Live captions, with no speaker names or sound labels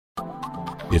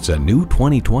It's a new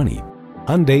 2020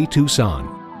 Hyundai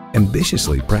Tucson.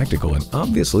 Ambitiously practical and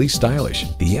obviously stylish,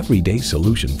 the everyday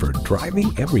solution for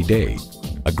driving every day.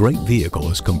 A great vehicle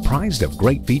is comprised of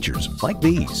great features like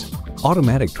these: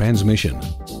 automatic transmission,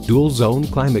 dual zone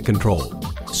climate control,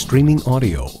 streaming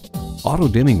audio, auto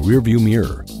dimming rearview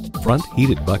mirror, front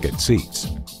heated bucket seats,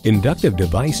 inductive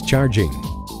device charging,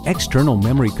 external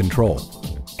memory control,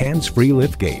 hands-free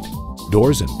liftgate,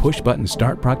 doors and push-button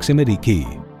start proximity key,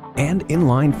 and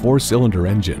inline 4-cylinder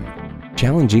engine.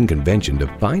 Challenging convention to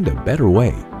find a better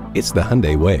way. It's the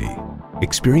Hyundai way.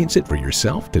 Experience it for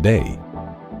yourself today.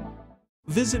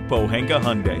 Visit Pohanka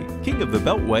Hyundai, King of the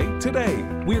Beltway, today.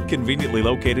 We're conveniently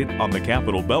located on the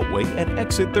Capitol Beltway at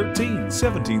Exit 13,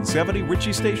 1770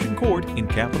 Ritchie Station Court in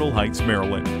Capitol Heights,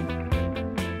 Maryland.